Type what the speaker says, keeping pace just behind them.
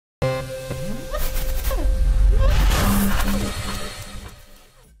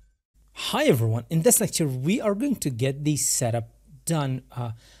Hi everyone, in this lecture we are going to get the setup done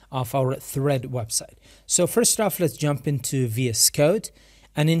of our thread website. So first off, let's jump into VS Code,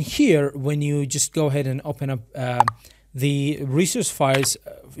 and in here when you just go ahead and open up the resource files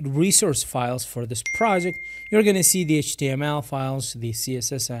for this project, you're going to see the HTML files, the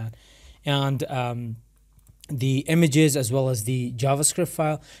CSS and the images, as well as the JavaScript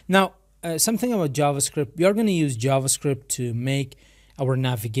file. Now something about JavaScript, we are going to use JavaScript to make our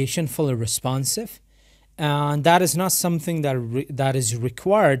navigation fully responsive, and that is not something that is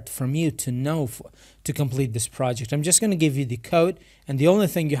required from you to know to complete this project. I'm just going to give you the code, and the only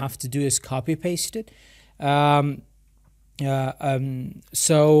thing you have to do is copy paste it.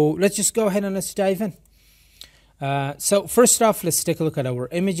 So let's just go ahead and let's dive in. So first off, let's take a look at our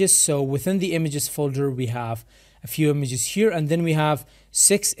images. So within the images folder, we have a few images here, and then we have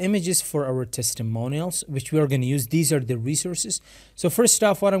 6 images for our testimonials, which we are going to use. These are the resources. So first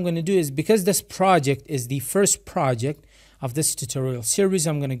off, what I'm going to do is, because this project is the first project of this tutorial series,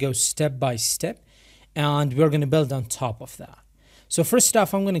 I'm going to go step by step, and we're going to build on top of that. So first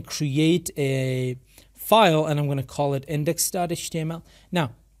off, I'm going to create a file, and I'm going to call it index.html.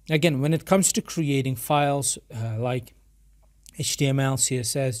 Now, again, when it comes to creating files like HTML,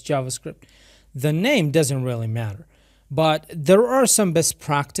 CSS, JavaScript, the name doesn't really matter, but there are some best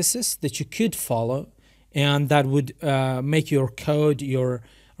practices that you could follow, and that would make your code, your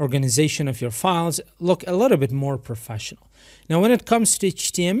organization of your files look a little bit more professional. Now, when it comes to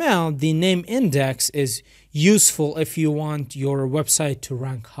HTML, the name index is useful if you want your website to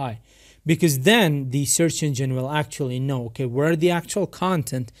rank high, because then the search engine will actually know, okay, where the actual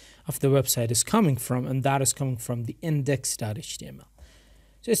content of the website is coming from, and that is coming from the index.html.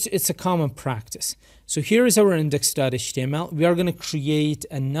 So it's a common practice. So here is our index.html. We are going to create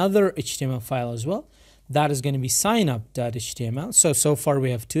another HTML file as well. That is going to be signup.html. So far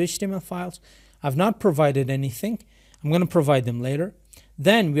we have 2 HTML files. I've not provided anything. I'm going to provide them later.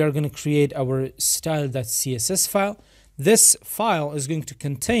 Then we are going to create our style.css file. This file is going to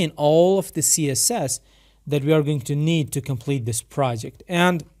contain all of the CSS that we are going to need to complete this project.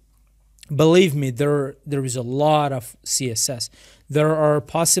 And believe me, there is a lot of CSS. There are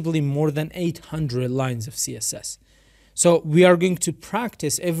possibly more than 800 lines of CSS. So we are going to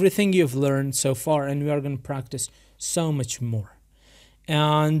practice everything you've learned so far, and we are going to practice so much more.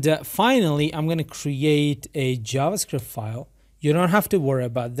 And finally, I'm going to create a JavaScript file. You don't have to worry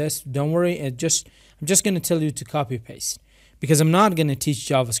about this. Don't worry. I'm just going to tell you to copy paste, because I'm not going to teach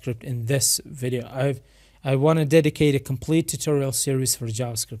JavaScript in this video. I want to dedicate a complete tutorial series for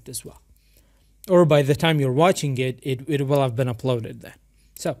JavaScript as well. Or by the time you're watching it, it will have been uploaded then.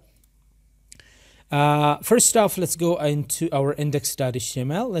 So first off, let's go into our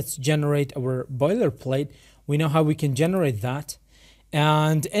index.html. Let's generate our boilerplate. We know how we can generate that.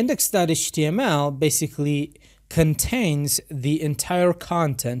 And index.html basically contains the entire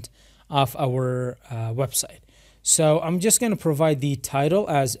content of our website. So I'm just going to provide the title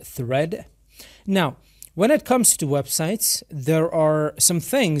as thread. Now, when it comes to websites, there are some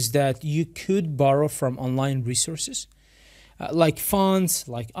things that you could borrow from online resources, like fonts,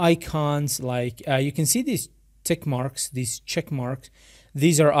 like icons, like you can see these tick marks, these check marks.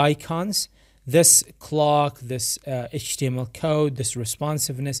 These are icons. This clock, this HTML code, this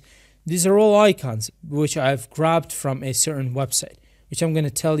responsiveness, these are all icons which I've grabbed from a certain website, which I'm going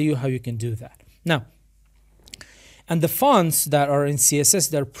to tell you how you can do that. Now, and the fonts that are in CSS,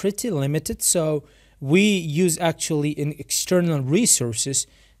 they're pretty limited, so we use actually in external resources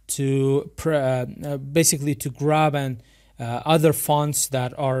to basically to grab and other fonts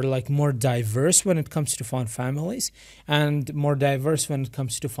that are like more diverse when it comes to font families, and more diverse when it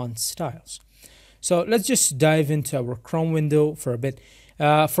comes to font styles. So let's just dive into our Chrome window for a bit.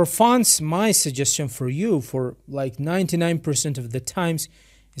 For fonts, my suggestion for you, for like 99% of the times,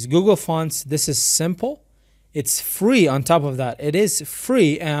 is Google Fonts. This is simple. It's free. On top of that, it is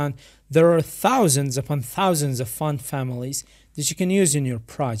free, and there are thousands upon thousands of font families that you can use in your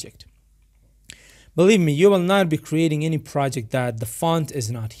project. Believe me, you will not be creating any project that the font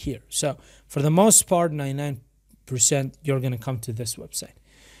is not here. So for the most part, 99%, you're going to come to this website.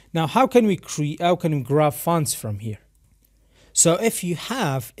 Now, how can we grab fonts from here? So if you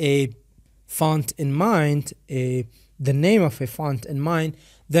have a font in mind, the name of a font in mind,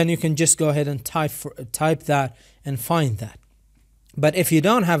 then you can just go ahead and type that and find that. But if you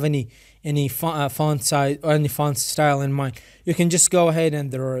don't have any font size or any font style in mind, you can just go ahead,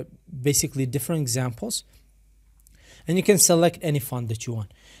 and there are basically different examples, and you can select any font that you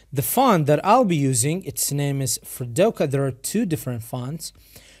want. The font that I'll be using, its name is Fredoka. There are 2 different fonts.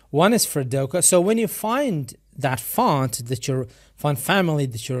 One is Fredoka. So when you find that font family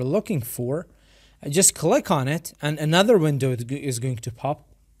that you're looking for, just click on it and another window is going to pop.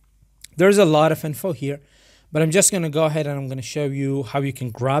 There's a lot of info here, but I'm just going to go ahead and I'm going to show you how you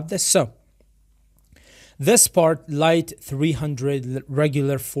can grab this. So this part, light 300,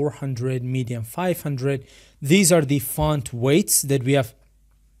 regular 400, medium 500. These are the font weights that we have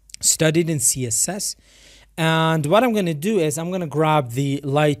studied in CSS. And what I'm going to do is I'm going to grab the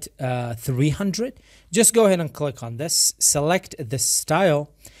light 300. Just go ahead and click on this, select the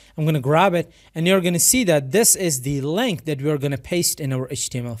style. I'm going to grab it, and you're going to see that this is the link that we're going to paste in our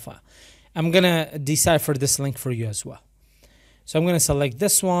HTML file. I'm going to decipher this link for you as well. So I'm going to select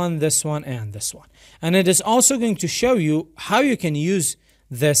this one, and this one. And it is also going to show you how you can use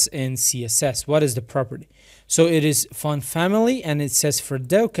this in CSS. What is the property? So it is font family, and it says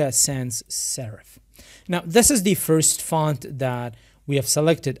Fredoka sans serif. Now, this is the first font that we have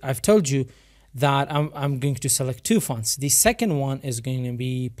selected. I've told you that I'm going to select two fonts. The second one is going to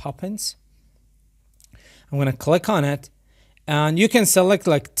be Poppins. I'm going to click on it, and you can select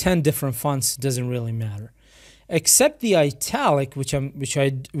like 10 different fonts. Doesn't really matter, except the italic, which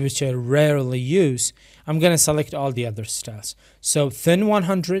I rarely use. I'm going to select all the other styles. So thin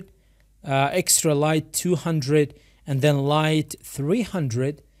 100, extra light 200, and then light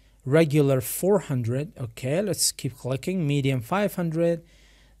 300. Regular 400. Okay, let's keep clicking. Medium 500.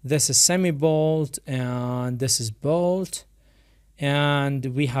 This is semi-bold, and this is bold, and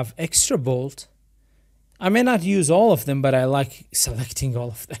we have extra bold. I may not use all of them, but I like selecting all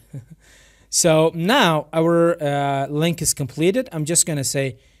of them. So now our link is completed. I'm just going to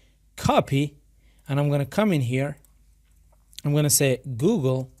say copy, and I'm going to come in here. I'm going to say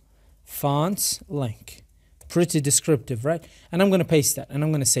Google Fonts link. Pretty descriptive, right? And I'm going to paste that, and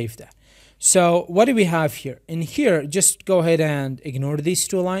I'm going to save that. So what do we have here? In here, just go ahead and ignore these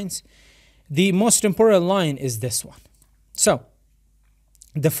two lines. The most important line is this one. So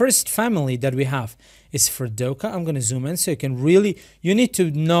the first family that we have is Fredoka. I'm going to zoom in so you can you need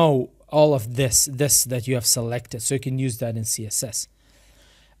to know all of this that you have selected so you can use that in CSS.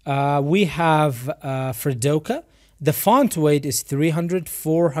 We have Fredoka. The font weight is 300,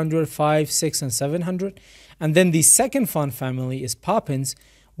 400, 5, 6, and 700. And then the second font family is Poppins,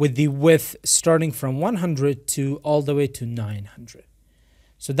 with the width starting from 100 to all the way to 900.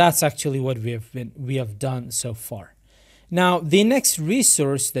 So that's actually what we have done so far. Now the next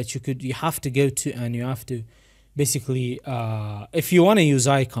resource that you have to go to, and you have to basically if you want to use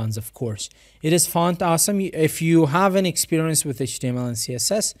icons, of course, it is Font Awesome. If you have any experience with HTML and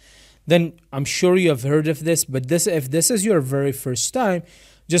CSS, then I'm sure you have heard of this, but if this is your very first time,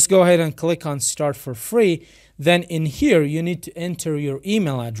 just go ahead and click on Start for Free. Then in here, you need to enter your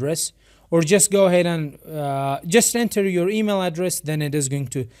email address, or just go ahead and just enter your email address. Then it is going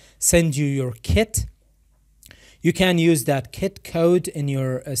to send you your kit. You can use that kit code in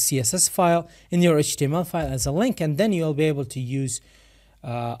your CSS file, in your HTML file as a link, and then you'll be able to use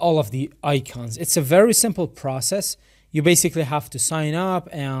all of the icons. It's a very simple process. You basically have to sign up,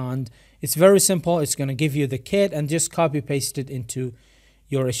 and it's very simple. It's going to give you the kit, and just copy paste it into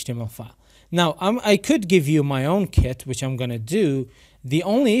your HTML file. Now, I could give you my own kit, which I'm going to do. The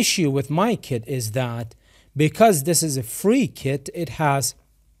only issue with my kit is that because this is a free kit, it has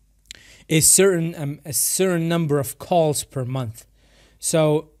a certain number of calls per month.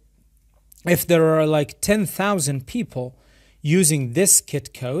 So if there are like 10,000 people using this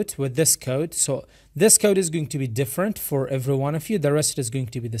kit code with this code, so this code is going to be different for every one of you. The rest is going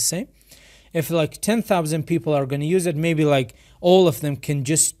to be the same. If like 10,000 people are going to use it, maybe like all of them can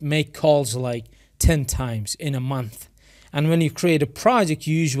just make calls like 10 times in a month. And when you create a project,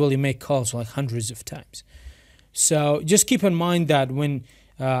 you usually make calls like hundreds of times. So just keep in mind that when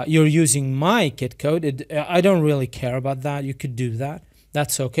you're using my kit code, I don't really care about that. You could do that.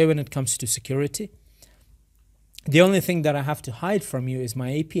 That's okay when it comes to security. The only thing that I have to hide from you is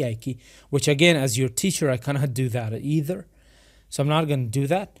my API key, which again, as your teacher, I cannot do that either. So I'm not going to do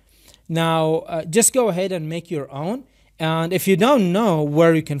that. Now, just go ahead and make your own. And if you don't know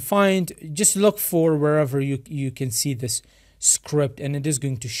where you can find, just look for wherever you can see this script, and it is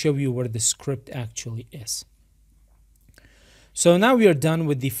going to show you where the script actually is. So now we are done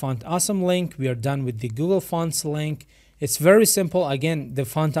with the Font Awesome link. We are done with the Google Fonts link. It's very simple. Again, the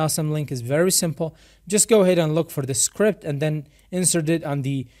Font Awesome link is very simple. Just go ahead and look for the script and then insert it on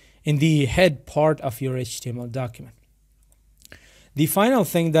in the head part of your HTML document. The final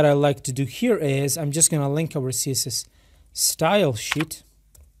thing that I like to do here is I'm just going to link our CSS style sheet.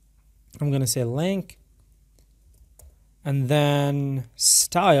 I'm going to say link and then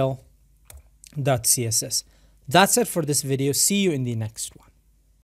style.css. That's it for this video. See you in the next one.